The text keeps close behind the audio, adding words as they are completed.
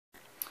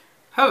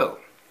Hello,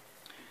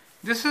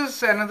 this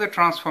is another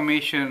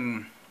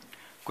transformation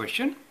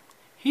question.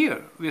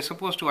 Here we are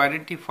supposed to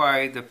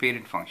identify the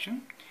parent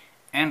function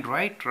and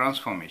write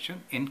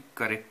transformation in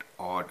correct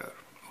order.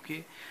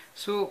 Okay,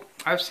 so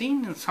I've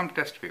seen in some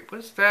test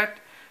papers that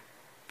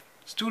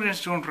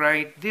students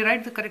they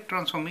write the correct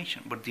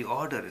transformation, but the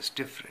order is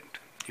different.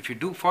 If you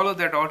do follow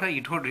that order,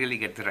 you don't really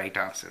get the right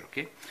answer.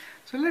 Okay,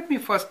 so let me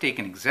first take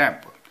an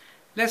example.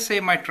 Let's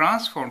say my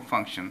transform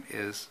function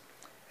is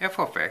f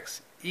of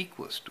x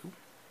equals to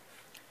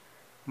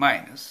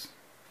minus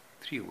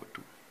 3 over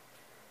 2.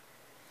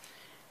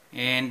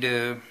 And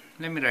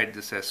let me write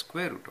this as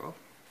square root of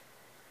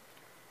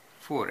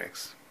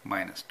 4x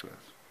minus 12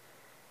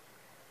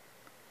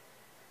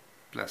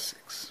 plus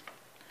 6.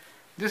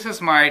 This is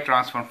my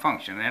transform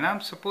function, and I'm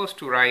supposed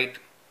to write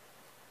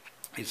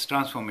its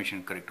transformation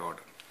in correct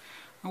order.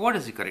 Now, what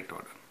is the correct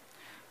order?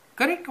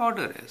 Correct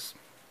order is,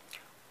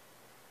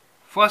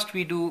 first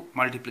we do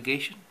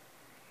multiplication,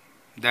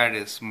 that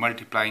is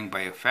multiplying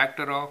by a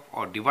factor of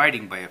or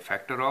dividing by a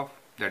factor of,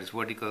 that is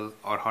vertical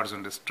or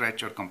horizontal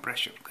stretch or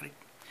compression,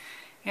 correct?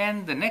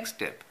 And the next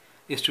step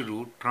is to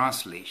do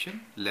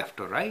translation, left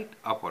or right,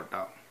 up or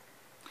down.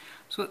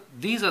 So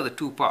these are the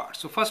two parts.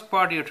 So first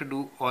part you have to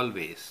do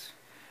always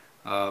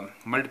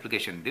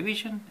multiplication,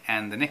 division,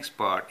 and the next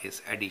part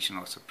is addition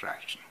or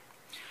subtraction.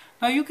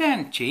 Now you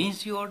can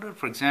change the order.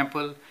 For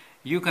example,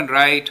 you can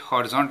write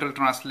horizontal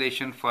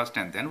translation first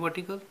and then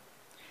vertical,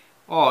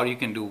 or you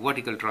can do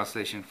vertical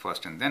translation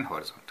first and then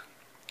horizontal.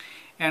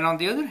 And on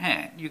the other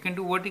hand, you can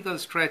do vertical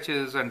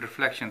stretches and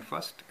reflection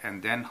first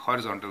and then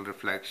horizontal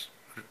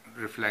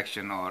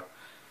reflection or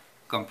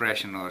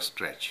compression or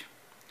stretch.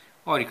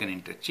 Or you can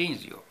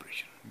interchange the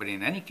operation. But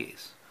in any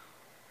case,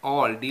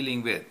 all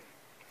dealing with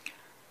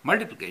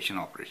multiplication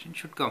operation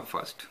should come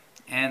first,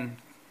 and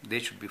they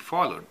should be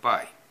followed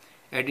by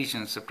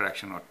addition,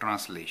 subtraction, or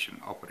translation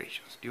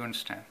operations. Do you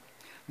understand?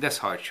 That's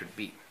how it should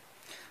be.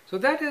 So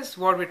that is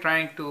what we're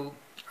trying to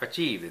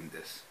achieve in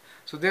this.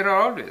 So there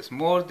are always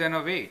more than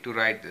a way to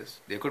write this.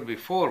 There could be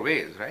 4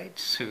 ways, right?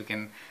 So we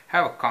can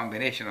have a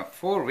combination of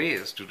 4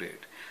 ways to do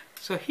it.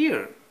 So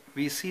here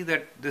we see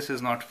that this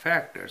is not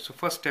factored. So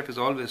first step is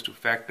always to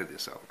factor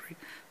this out, right?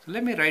 So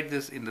let me write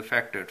this in the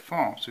factored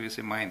form. So we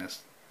say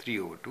minus 3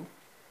 over 2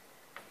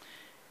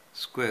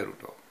 square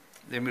root of,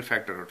 let me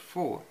factor out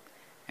 4,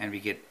 and we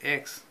get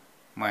x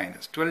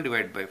minus 12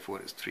 divided by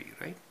 4 is 3,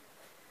 right?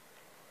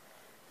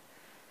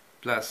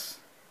 Plus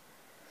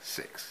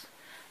 6.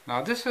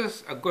 Now this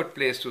is a good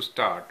place to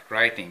start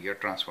writing your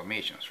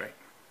transformations, right?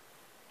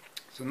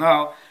 So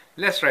now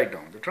let's write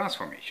down the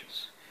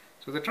transformations.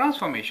 So the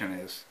transformation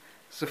is,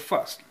 so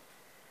first,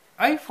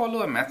 I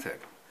follow a method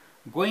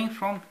going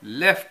from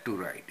left to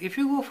right. If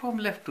you go from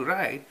left to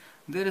right,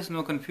 there is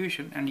no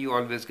confusion and you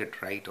always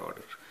get right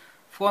order.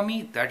 For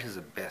me, that is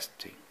the best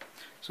thing.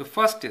 So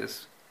first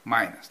is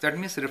minus. That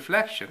means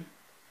reflection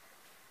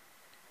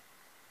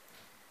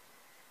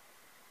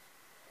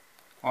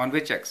on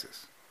which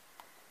axis?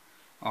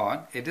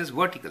 On, it is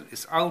vertical,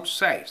 it's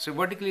outside. So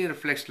vertically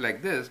reflects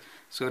like this.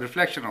 So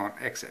reflection on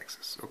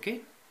x-axis,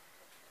 okay?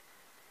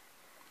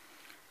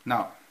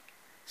 Now,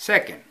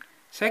 second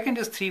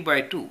is 3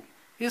 by 2.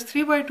 Is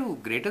 3 by 2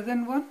 greater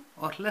than 1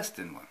 or less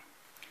than 1?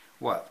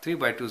 Well, 3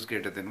 by 2 is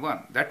greater than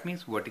 1. That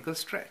means vertical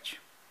stretch.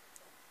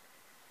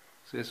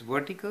 So it's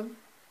vertical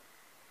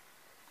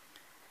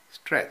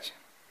stretch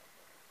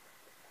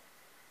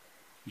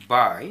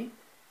by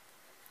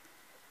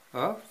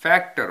a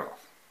factor of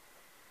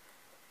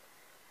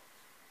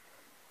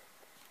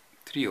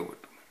 3 over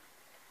 2.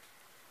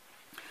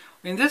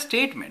 In this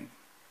statement,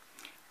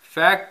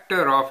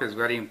 factor of is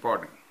very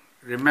important.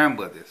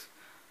 Remember this.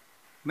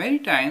 Many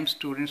times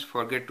students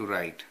forget to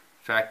write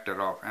factor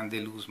of and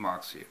they lose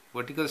marks here.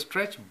 Vertical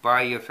stretch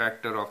by a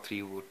factor of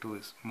 3 over 2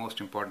 is most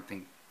important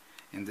thing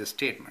in this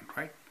statement,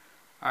 right?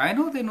 I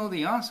know they know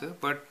the answer,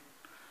 but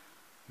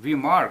we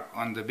mark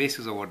on the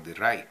basis of what they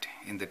write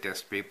in the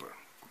test paper,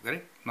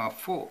 correct? Now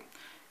 4.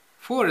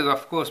 4 is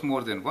of course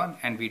more than 1,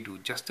 and we do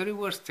just the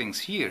reverse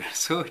things here.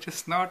 So it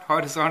is not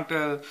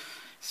horizontal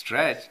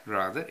stretch,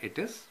 rather it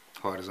is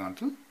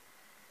horizontal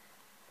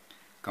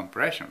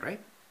compression,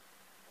 right?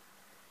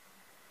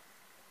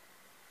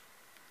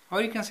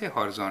 Or you can say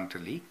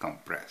horizontally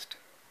compressed.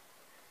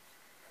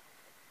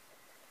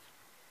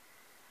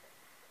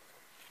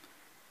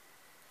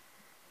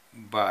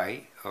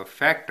 By a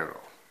factor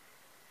of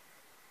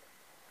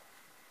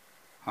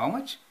how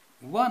much?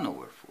 1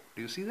 over 4.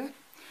 Do you see that?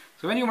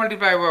 So when you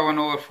multiply by 1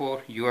 over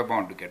 4, you are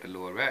bound to get a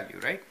lower value,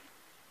 right?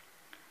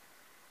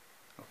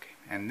 Okay.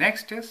 And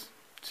next is,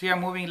 see,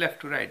 I'm moving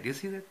left to right. Do you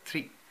see that?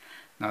 3.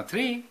 Now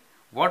 3,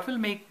 what will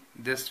make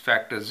this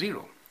factor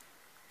 0?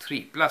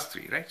 3 plus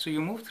 3, right? So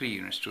you move 3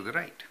 units to the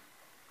right.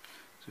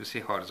 So you say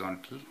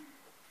horizontal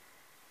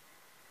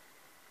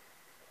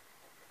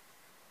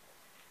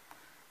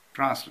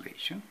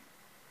translation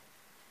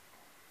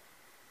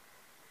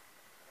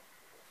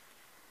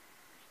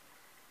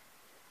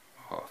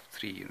of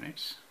 3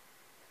 units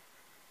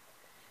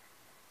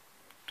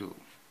to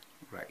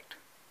right.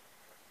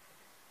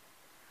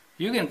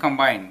 You can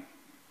combine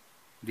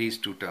these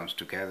two terms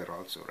together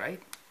also,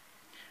 right?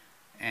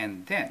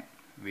 And then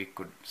we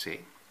could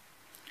say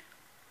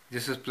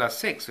this is plus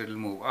 6, so it will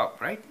move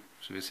up, right?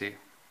 So we say,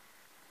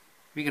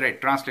 we can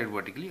write translate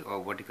vertically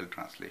or vertical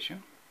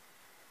translation.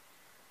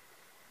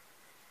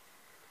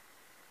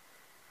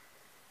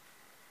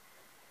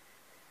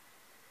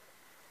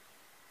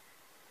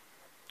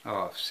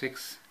 Of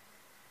 6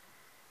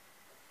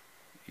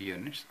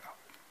 units up.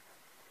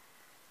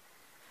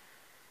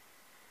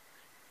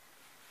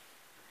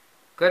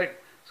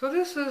 Correct. So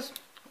this is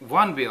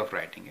one way of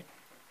writing it,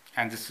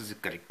 and this is the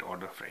correct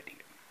order of writing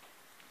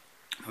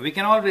it. We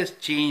can always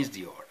change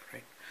the order,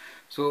 right?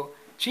 So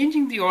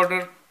changing the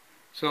order,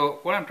 so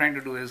what I'm trying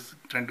to do is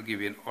trying to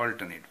give you an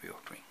alternate way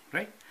of doing,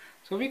 right?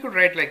 So we could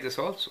write like this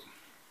also.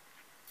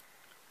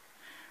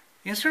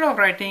 Instead of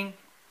writing,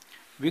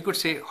 we could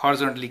say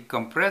horizontally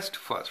compressed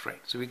first,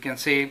 right? So we can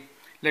say,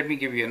 let me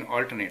give you an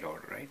alternate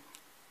order, right?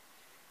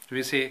 So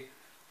we say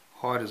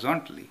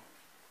horizontally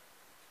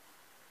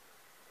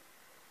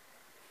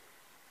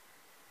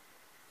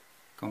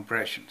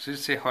compression. So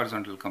let's say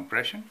horizontal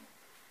compression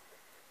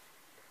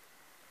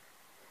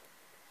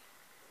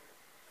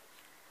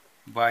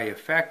by a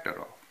factor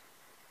of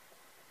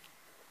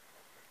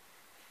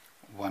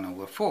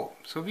 1/4.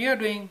 So we are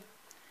doing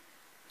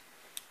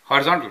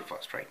horizontal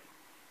first, right?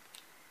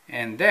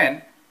 And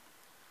then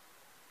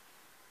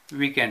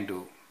we can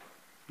do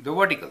the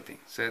vertical thing.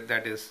 So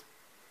that is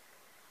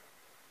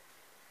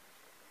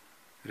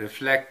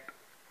reflect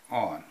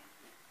on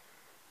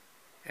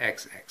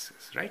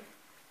x-axis, right?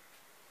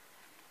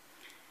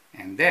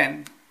 And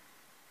then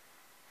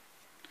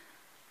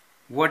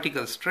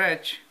vertical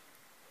stretch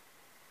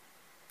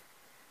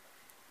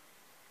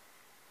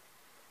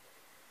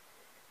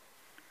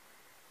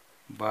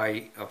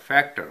by a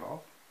factor of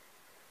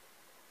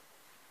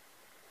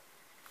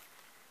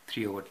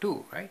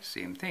 3/2, right?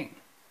 Same thing.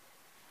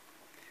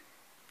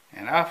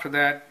 And after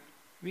that,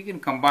 we can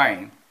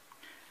combine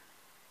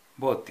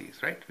both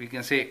these, right? We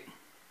can say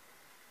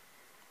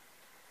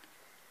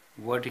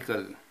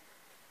vertical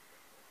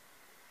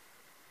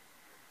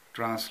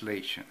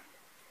translation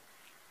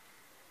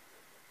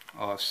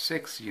of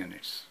 6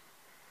 units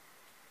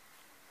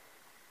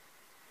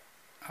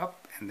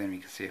up, and then we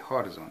can say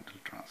horizontal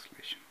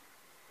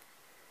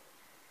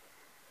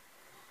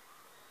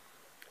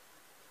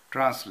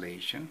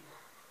translation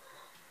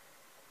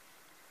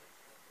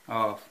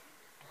of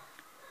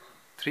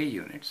 3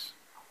 units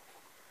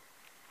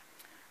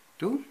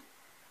to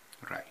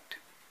right.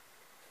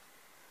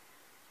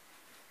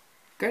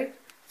 Okay,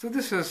 so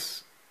this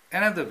is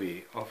another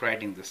way of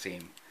writing the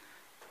same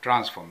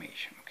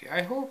transformation. Okay,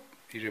 I hope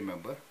you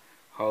remember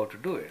how to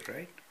do it,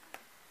 right?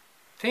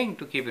 Thing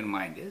to keep in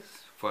mind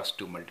is first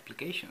do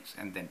multiplications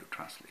and then do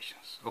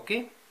translations.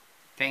 Okay,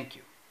 thank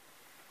you.